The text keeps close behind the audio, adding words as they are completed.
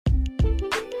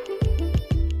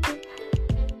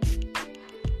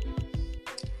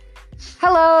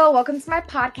Hello, welcome to my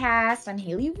podcast. I'm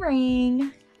Haley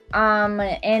Ring.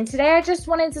 And today I just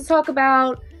wanted to talk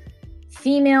about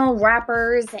female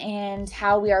rappers and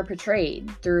how we are portrayed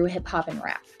through hip hop and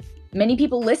rap. Many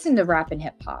people listen to rap and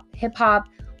hip hop. Hip hop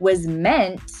was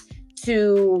meant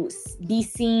to be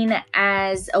seen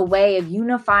as a way of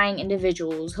unifying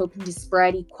individuals, hoping to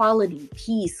spread equality,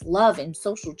 peace, love, and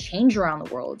social change around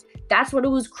the world. That's what it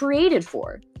was created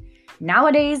for.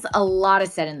 Nowadays, a lot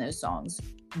is said in those songs.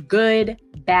 Good,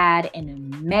 bad,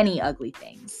 and many ugly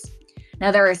things.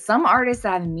 Now, there are some artists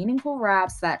that have meaningful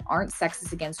raps that aren't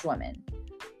sexist against women.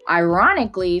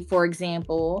 Ironically, for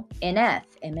example, NF,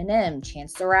 Eminem,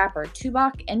 Chance the Rapper,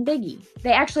 Tupac, and Biggie.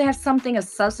 They actually have something of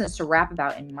substance to rap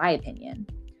about, in my opinion.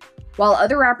 While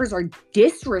other rappers are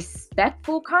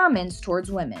disrespectful comments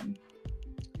towards women,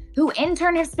 who in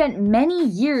turn have spent many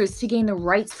years to gain the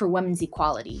rights for women's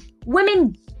equality.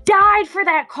 Women died for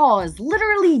that cause,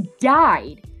 literally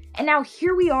died. And now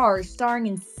here we are starring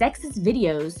in sexist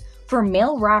videos for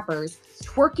male rappers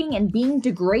twerking and being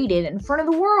degraded in front of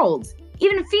the world.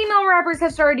 Even female rappers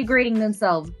have started degrading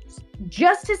themselves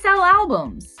just to sell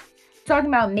albums. Talking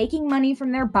about making money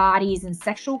from their bodies and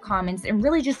sexual comments and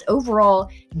really just overall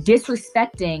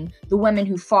disrespecting the women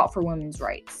who fought for women's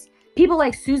rights. People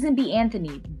like Susan B.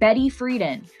 Anthony, Betty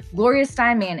Friedan, Gloria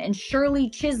Steinman, and Shirley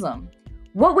Chisholm.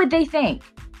 What would they think?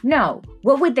 No,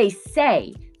 what would they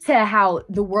say to how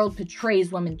the world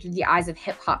portrays women through the eyes of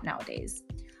hip-hop nowadays?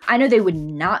 I know they would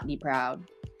not be proud.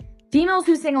 Females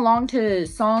who sing along to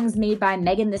songs made by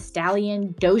Megan Thee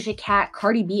Stallion, Doja Cat,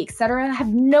 Cardi B, etc. have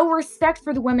no respect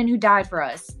for the women who died for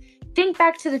us. Think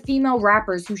back to the female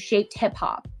rappers who shaped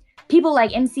hip-hop. People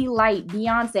like MC Lyte,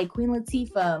 Beyonce, Queen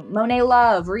Latifah, Monet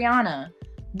Love, Rihanna.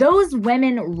 Those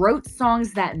women wrote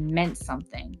songs that meant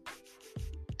something.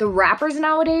 The rappers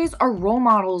nowadays are role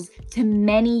models to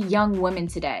many young women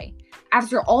today.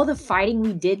 After all the fighting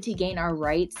we did to gain our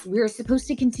rights, we are supposed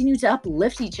to continue to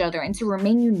uplift each other and to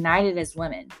remain united as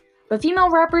women. But female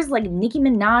rappers like Nicki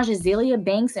Minaj, Azalea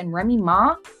Banks, and Remy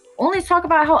Ma only talk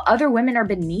about how other women are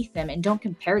beneath them and don't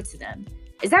compare to them.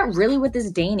 Is that really what this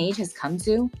day and age has come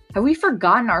to? Have we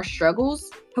forgotten our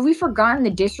struggles? Have we forgotten the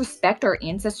disrespect our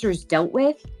ancestors dealt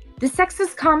with? The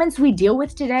sexist comments we deal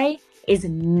with today is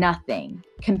nothing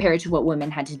compared to what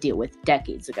women had to deal with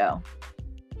decades ago.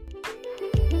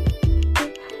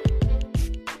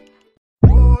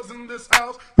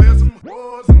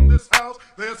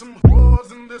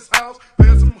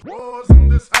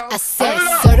 I said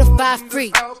certified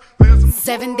free,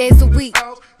 7 days a week.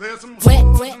 Wet,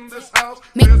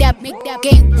 make that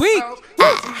game weak.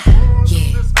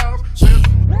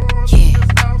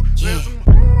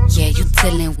 Yeah, you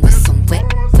dealing with some wet.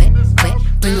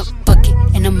 Bring a bucket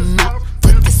and a mop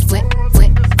for this wet.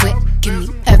 Give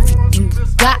me everything you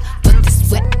got for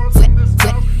this wet.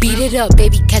 Beat it up,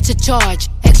 baby, catch a charge.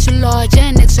 Extra large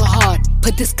and extra hard.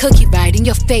 Put this cookie right in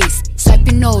your face. Swipe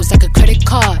your nose like a credit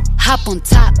card. Hop on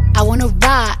top, I wanna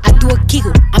ride. I do a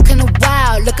giggle, I'm kinda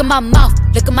wild. Look at my mouth,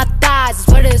 look at my thighs.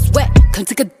 This weather is wet, come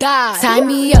take a dive. Tie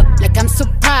me up like I'm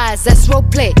surprised. That's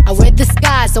roleplay, I wear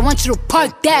disguise. I want you to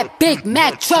park that Big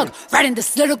Mac truck right in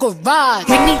this little garage.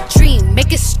 Make me dream,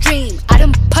 make it stream. Out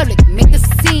in public, make a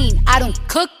scene. I don't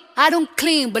cook, I don't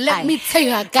clean, but let me tell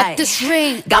you, I got this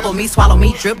ring. Gobble me, swallow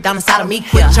me, drip down inside of me.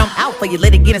 Quick jump out for you,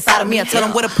 let it get inside of me. I tell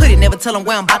them where to put it, never tell them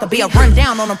where I'm about to be. I run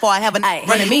down on them before I have a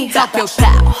running me. Talk your shit,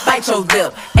 bite your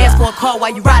lip. Ask for a call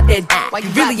while you ride that. Why you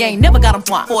really ain't never got him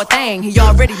for a thing. He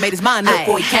already made his mind up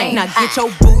before he came. Now get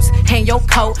your boots, hang your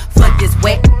coat, flood this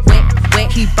wet.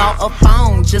 He bought a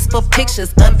phone just for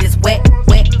pictures of this wet.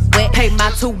 Pay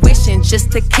my tuition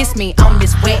just to kiss me on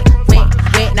this wet.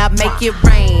 Now make it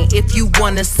rain if you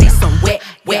wanna see some wet.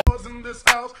 Yeah,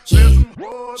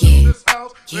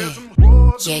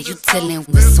 you dealing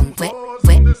with some wet.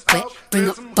 Bring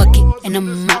a bucket and a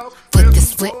mop for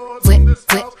this wet.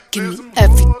 Give me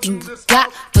everything you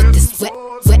got for this wet.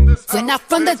 Now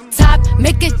from the top,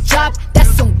 make it drop. That's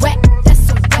some wet.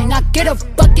 Now get a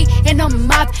bucket and a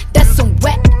mop. That's some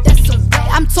wet.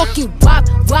 I'm talking wop.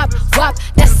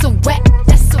 That's some wet.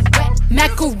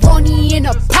 Macaroni in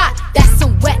a pot. That's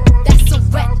some wet.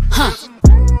 Huh?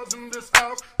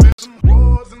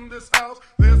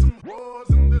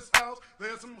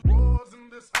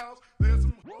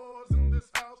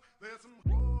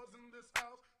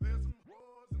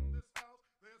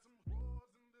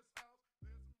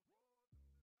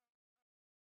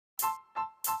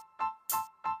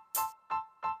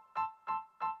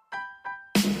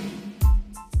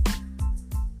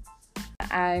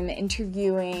 I'm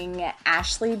interviewing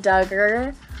Ashley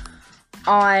Duggar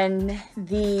on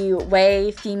the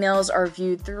way females are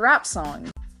viewed through rap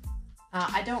songs.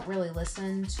 I don't really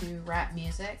listen to rap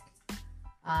music,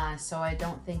 so I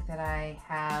don't think that I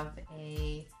have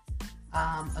a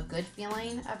good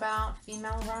feeling about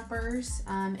female rappers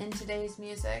in today's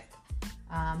music.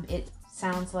 It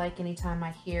sounds like anytime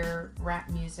I hear rap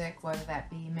music, whether that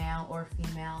be male or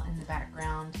female in the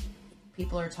background,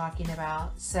 people are talking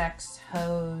about sex,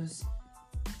 hoes,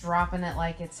 dropping it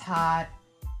like it's hot,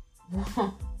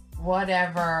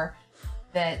 whatever,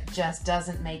 that just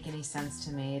doesn't make any sense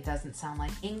to me. It doesn't sound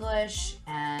like English,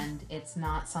 and it's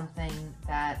not something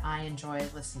that I enjoy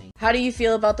listening. How do you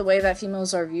feel about the way that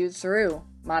females are viewed through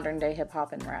modern day hip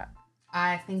hop and rap?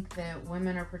 I think that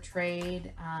women are portrayed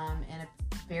in a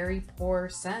very poor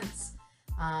sense.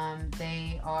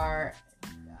 They are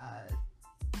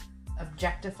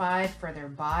objectified for their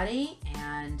body,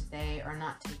 and they are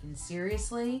not taken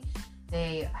seriously.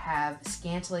 They have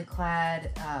scantily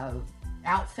clad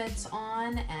outfits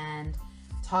on and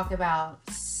talk about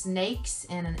snakes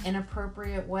in an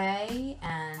inappropriate way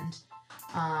and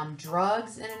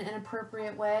drugs in an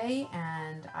inappropriate way,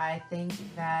 and I think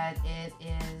that it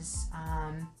is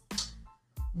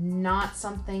not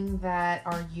something that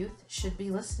our youth should be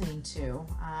listening to.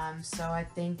 So I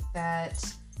think that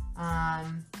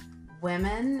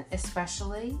women,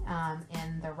 especially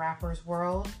in the rappers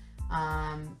world,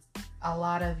 a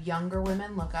lot of younger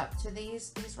women look up to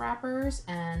these rappers,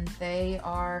 and they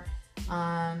are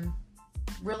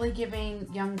really giving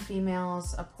young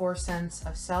females a poor sense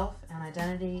of self and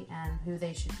identity and who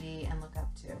they should be and look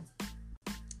up to.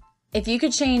 If you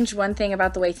could change one thing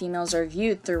about the way females are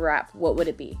viewed through rap, what would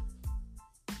it be?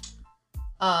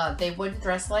 They wouldn't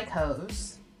dress like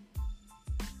hoes.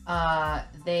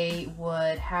 They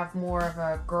would have more of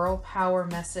a girl power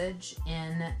message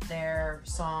in their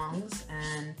songs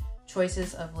and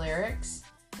choices of lyrics.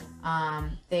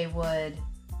 They would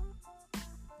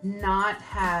not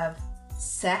have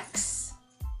sex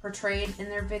portrayed in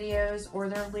their videos or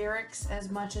their lyrics as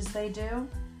much as they do.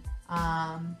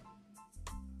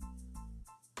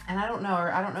 And I don't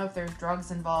know if there's drugs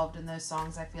involved in those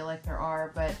songs. I feel like there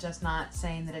are, but just not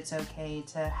saying that it's okay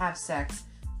to have sex,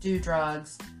 do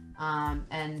drugs,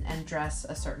 and dress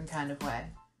a certain kind of way.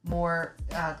 More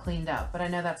cleaned up. But I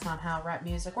know that's not how rap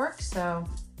music works, so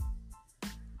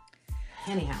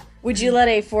anyhow. Would you let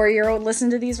a 4-year-old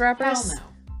listen to these rappers? Hell no.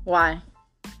 Why?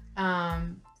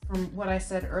 From what I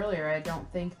said earlier, I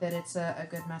don't think that it's a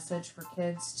good message for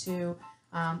kids to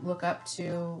look up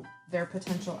to their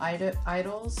potential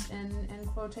idols in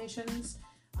quotations,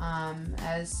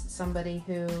 as somebody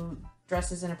who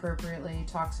dresses inappropriately,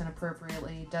 talks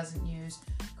inappropriately, doesn't use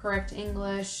correct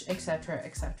English, etc.,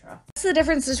 etc. What's the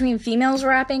difference between females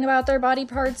rapping about their body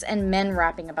parts and men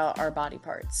rapping about our body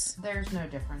parts? There's no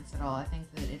difference at all. I think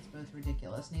that it's both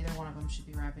ridiculous. Neither one of them should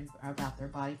be rapping about their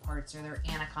body parts or their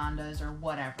anacondas or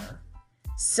whatever.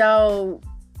 So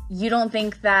you don't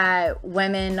think that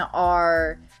women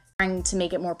are trying to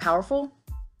make it more powerful?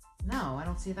 No, I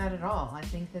don't see that at all. I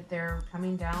think that they're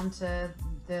coming down to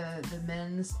the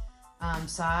men's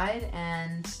side,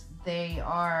 and they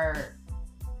are...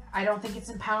 I don't think it's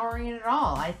empowering at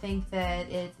all. I think that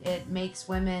it makes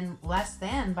women less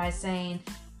than by saying,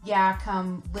 yeah,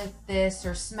 come lift this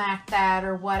or smack that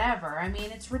or whatever. I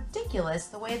mean, it's ridiculous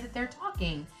the way that they're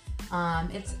talking.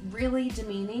 It's really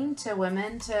demeaning to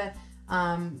women to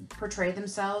portray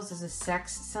themselves as a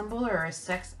sex symbol or a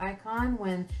sex icon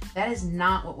when that is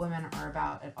not what women are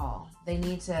about at all. They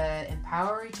need to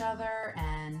empower each other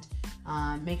and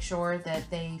make sure that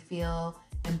they feel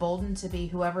emboldened to be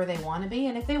whoever they want to be.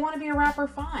 And if they want to be a rapper,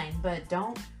 fine, but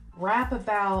don't rap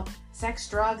about sex,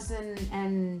 drugs,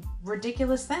 and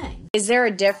ridiculous things. Is there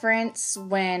a difference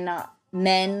when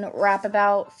men rap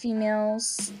about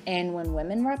females and when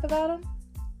women rap about them?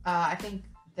 I think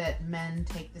that men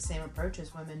take the same approach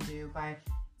as women do by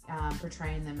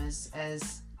portraying them as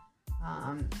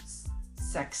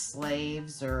sex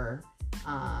slaves or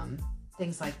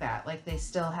things like that. Like, they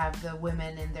still have the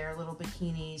women in their little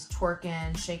bikinis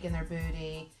twerking, shaking their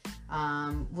booty,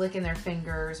 licking their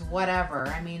fingers, whatever.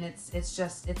 I mean,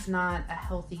 it's not a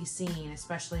healthy scene,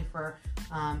 especially for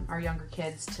our younger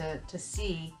kids to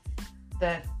see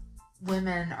that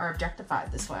women are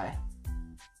objectified this way.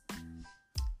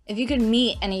 If you could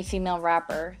meet any female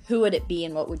rapper, who would it be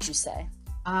and what would you say?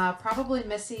 Probably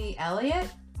Missy Elliott,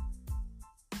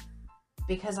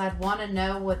 because I'd want to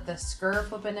know what the skr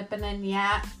flippin' nippin' and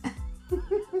yat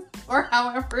or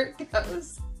however it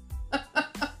goes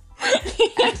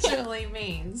actually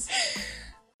means.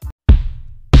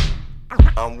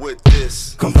 I'm with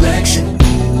this Complexion,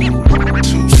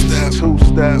 two-step.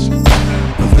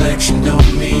 complexion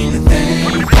don't mean a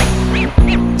thing.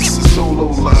 This is solo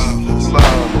live.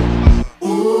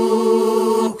 Ooh.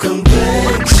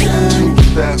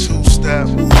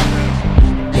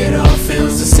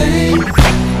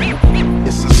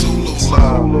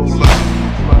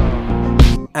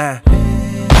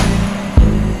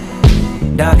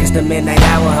 Dark is the midnight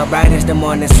hour, her bright is the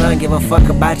morning sun. Give a fuck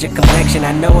about your complexion,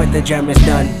 I know what the German's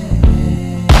done.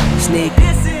 Sneak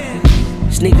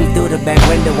me through the back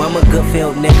window, I'm a good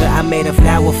field nigga. I made a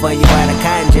flower for you out of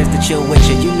cotton just to chill with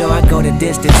you. You know I go the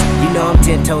distance, you know I'm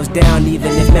 10 toes down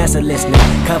even if Massa listening.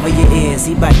 Cover your ears,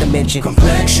 he bout to mention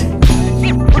complexion.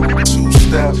 Two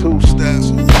steps.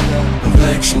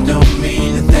 Complexion don't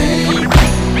mean a thing.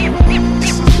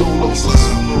 It's a solo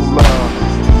love.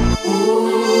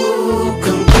 Ooh,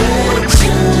 complexion.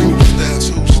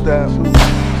 Two steps.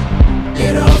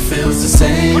 It all feels the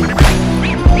same.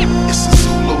 It's a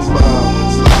solo love.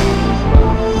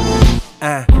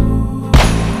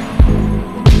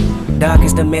 Dark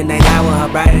is the midnight hour, her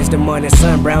bright is the morning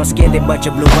sun. Brown skinned but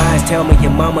your blue eyes tell me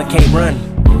your mama can't run.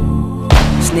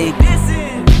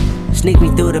 Sneak me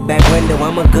through the back window,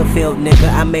 I'm a good field nigga.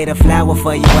 I made a flower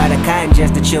for you out of cotton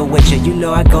just to chill with you. You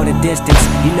know I go the distance,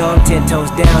 you know I'm 10 toes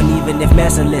down even if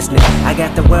Massa listening. I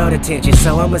got the world attention,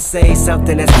 so I'ma say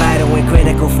something that's vital and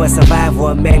critical for survival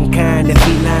of mankind. The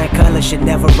feline color should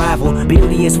never rival.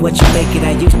 Beauty is what you make it.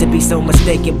 I used to be so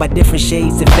mistaken by different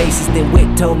shades and faces. Then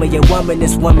Wit told me a woman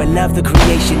is woman, love the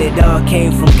creation. It all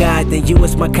came from God, then you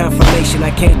was my confirmation. I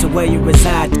came to where you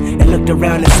reside and looked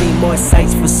around and seen more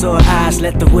sights for sore eyes.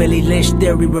 Let the Willie Lynch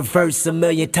theory reverse a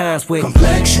million times with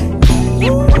complexion.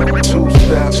 Two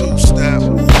steps.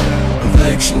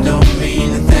 Complexion don't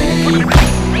mean a thing.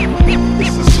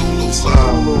 It's a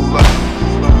solo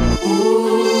love.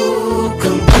 Ooh,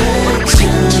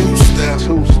 complexion.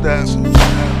 Two steps.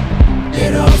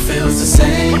 It all feels the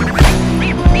same.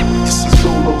 It's a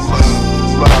solo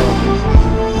love.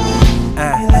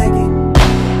 You like it?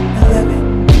 I love it.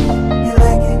 You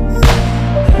like it?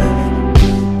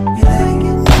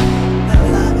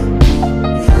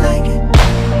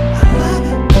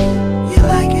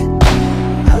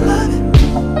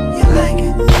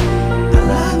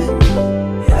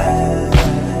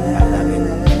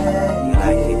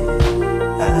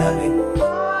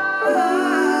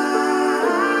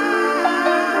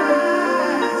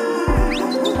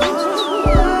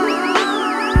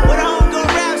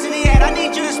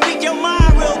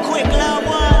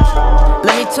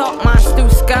 Talk my Stu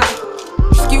Scott.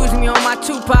 Excuse me on my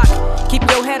Tupac. Keep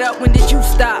your head up, when did you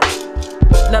stop?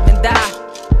 Love and die.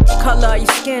 Color of your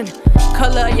skin,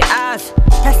 color of your eyes.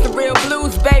 That's the real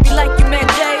blues, baby, like you met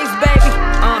Jay's, baby.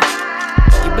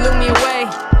 You blew me away.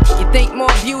 You think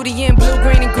more beauty in blue,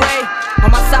 green, and gray. On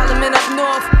my Solomon up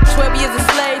north, 12 years a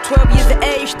slave, 12 years of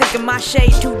age, thinking my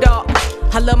shade too dark.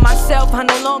 I love myself, I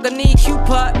no longer need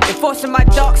Cupid. Enforcing my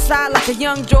dark side like a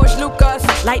young George Lucas.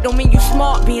 Light don't mean you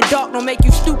smart, being dark don't make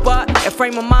you stupid. A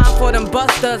frame of mind for them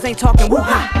busters, ain't talking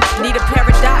woo-ha. Need a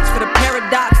paradox for the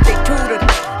paradox, they tutored.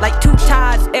 Like two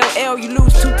tides, LL, you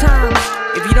lose 2 times.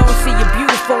 If you don't see you're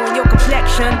beautiful in your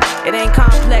complexion, it ain't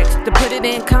complex. To put it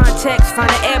in context, find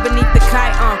the air beneath the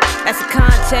kite, that's a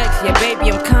context. Yeah,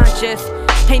 baby, I'm conscious.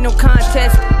 Ain't no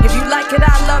contest. If you like it,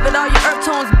 I love it. All your earth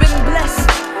tones been blessed.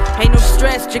 Ain't no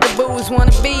stress, jigaboos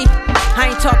wanna be. I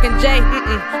ain't talking J,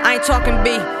 I ain't talking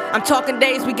B. I'm talking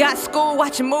days we got school,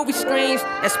 watching movie screens.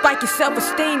 That spike your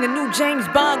self-esteem, the new James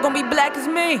Bond gon' be black as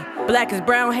me. Black as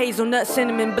brown, hazelnut,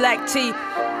 cinnamon, black tea.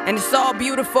 And it's all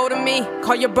beautiful to me.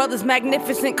 Call your brothers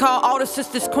magnificent, call all the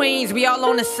sisters queens. We all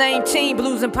on the same team,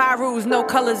 blues and pyrus, no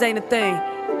colors ain't a thing.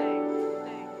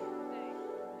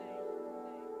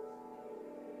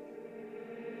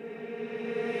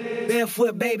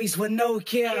 barefoot babies with no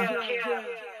care.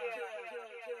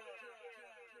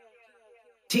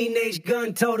 Teenage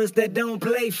gun told us that don't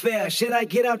play fair. Should I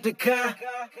get out the car?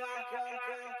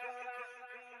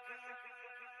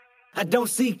 I don't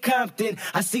see Compton,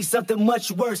 I see something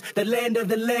much worse. The land of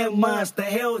the landmines, the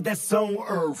hell that's on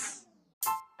earth.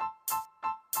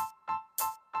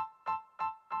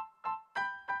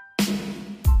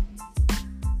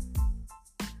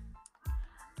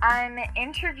 I'm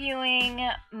interviewing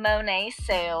Monet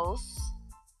Sales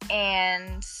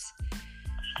and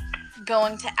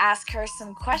going to ask her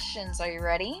some questions. Are you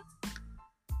ready?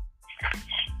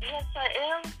 Yes,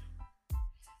 I am.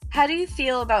 How do you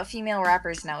feel about female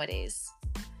rappers nowadays?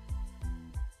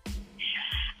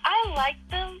 I like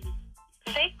them.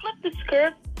 They flip the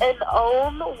script and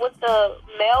own what the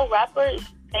male rappers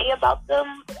say about them,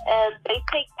 and they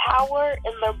take power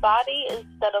in their body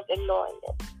instead of ignoring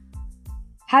it.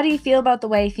 How do you feel about the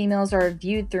way females are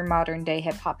viewed through modern day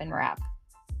hip hop and rap?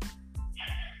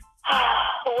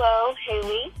 Well,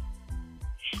 Haley,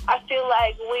 I feel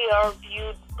like we are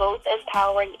viewed both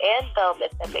empowering and dumb,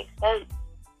 if that makes sense.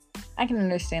 I can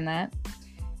understand that.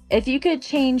 If you could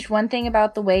change one thing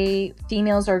about the way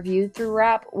females are viewed through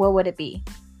rap, what would it be?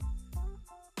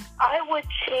 I would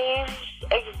change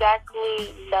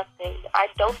exactly nothing. I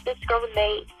don't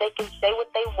discriminate. They can say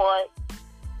what they want.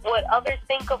 What others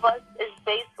think of us is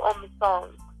based on the song.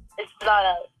 It's not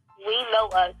us. We know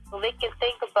us, so they can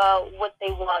think about what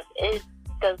they want. It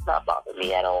does not bother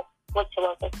me at all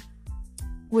whatsoever.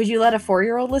 Would you let a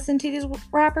 4-year-old listen to these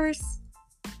rappers?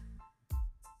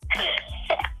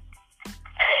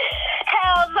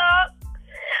 Hell no.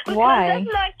 Because Why? that's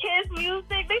not kids'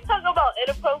 music. They talk about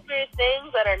inappropriate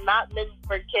things that are not meant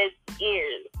for kids'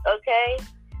 ears, okay?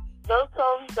 Those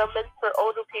songs are meant for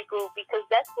older people because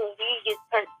that's what we get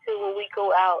turned to when we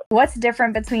go out. What's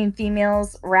different between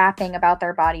females rapping about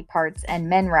their body parts and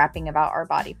men rapping about our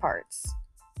body parts?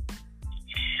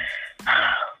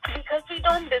 Because we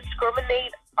don't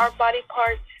discriminate our body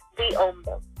parts, we own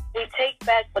them. We take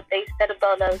back what they said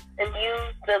about us and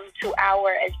use them to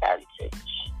our advantage.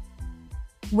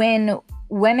 When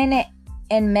women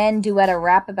and men duet a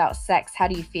rap about sex, how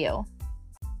do you feel?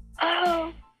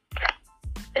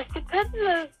 It depends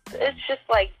if it's just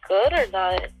like good or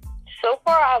not. So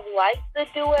far, I've liked the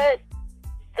duet.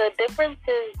 The difference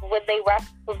is when they rap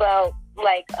about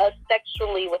like us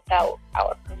sexually without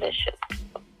our permission.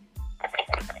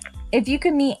 If you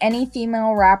could meet any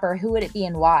female rapper, who would it be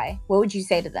and why? What would you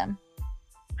say to them?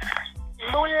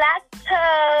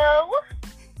 Mulatto,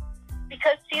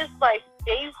 because she's my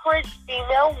favorite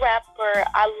female rapper.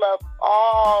 I love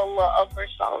all of her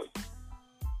songs.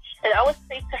 And I would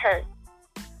say to her,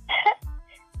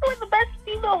 you're the best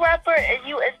female rapper and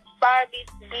you inspire me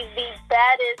to be the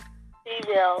baddest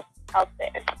female out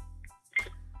there.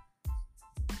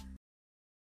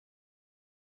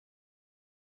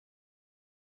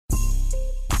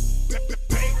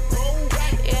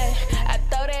 Yeah, I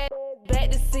throw that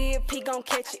back to see if he gon'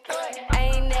 catch it.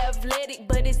 I ain't athletic,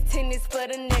 but it's tennis for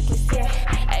the necklace, yeah.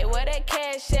 Hey, where that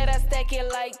cash at? I stack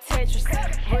it like Tetris.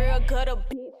 Real gutter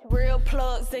bitch, real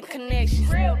plugs and connections.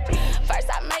 First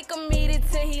I make him eat it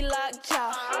till he locked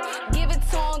jaw. Give it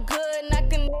to him good,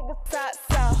 knock a nigga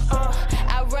socks off.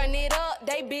 I run it up,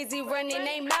 they busy running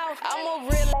they mouth. I'm a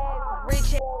real ass,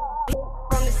 rich ass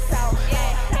bitch from the south,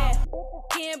 yeah.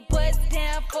 Can't bust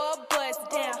down for a bust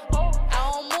down.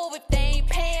 I don't move if they ain't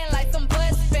paying like some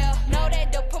bus fare. Know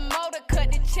that the promoter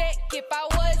cut the check if I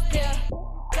was there.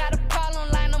 Got a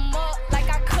problem, line them up like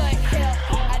I cut hair.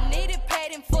 I need it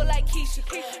paid in full like Keisha.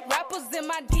 Rappers in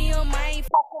my DM, I ain't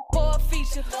fucking for a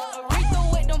feature.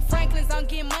 Aretha with them Franklins, I'm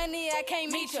getting money, I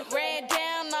can't meet you. Ran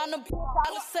down on the bitch,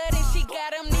 all of a sudden she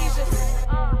got amnesia.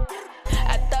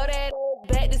 I throw that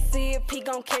back to see if he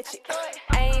gon' catch it.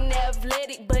 I ain't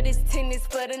athletic, but it's tennis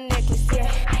for the necklace, yeah.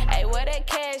 Hey, where that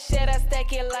cash at? I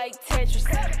stack it like Tetris.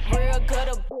 Real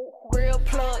gutter bitch, real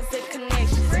plugs and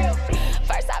connections.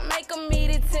 First I make him eat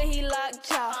it till he locked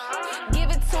jaw. Give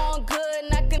it to him good,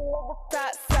 knock a nigga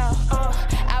socks off.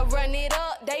 I run it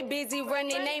up, they busy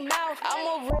running they mouth. I'm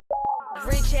a real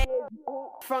rich ass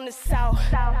bitch from the south.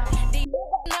 These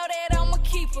niggas know that I'm a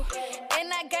keeper,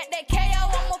 and I got that KO.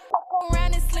 I'ma fuck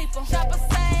around and sleep 'em. Chopper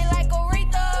sing like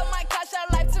Aretha, might cost your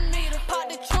life to meet her. Pop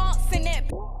the trunks in that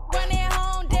bitch, run it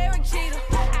home, Derek Jeter.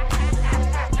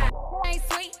 Ain't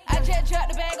sweet, I just dropped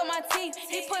the bag on my teeth.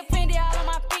 He put Fendi all on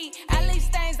my feet, I leave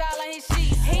stains all on his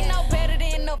sheets. He know better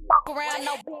than no fuck around,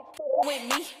 no bitch with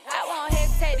me. I won't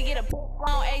hesitate to get a bitch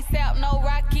on ASAP, no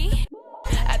Rocky.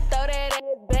 I throw that ass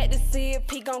back to see if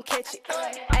he gon' catch it.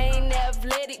 I ain't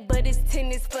athletic, but it's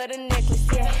tennis for the necklace,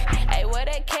 yeah. Hey, where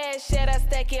that cash at? I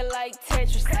stack it like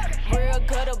Tetris. Real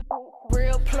gutter bitch,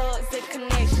 real plugs and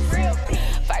connections.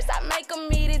 First I make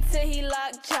him eat it till he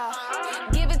locked jaw.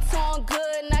 Give it to him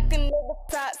good, knock a nigga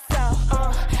socks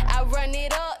off. I run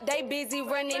it up, they busy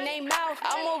running they mouth.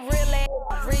 I'm a real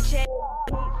ass, rich ass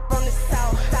bitch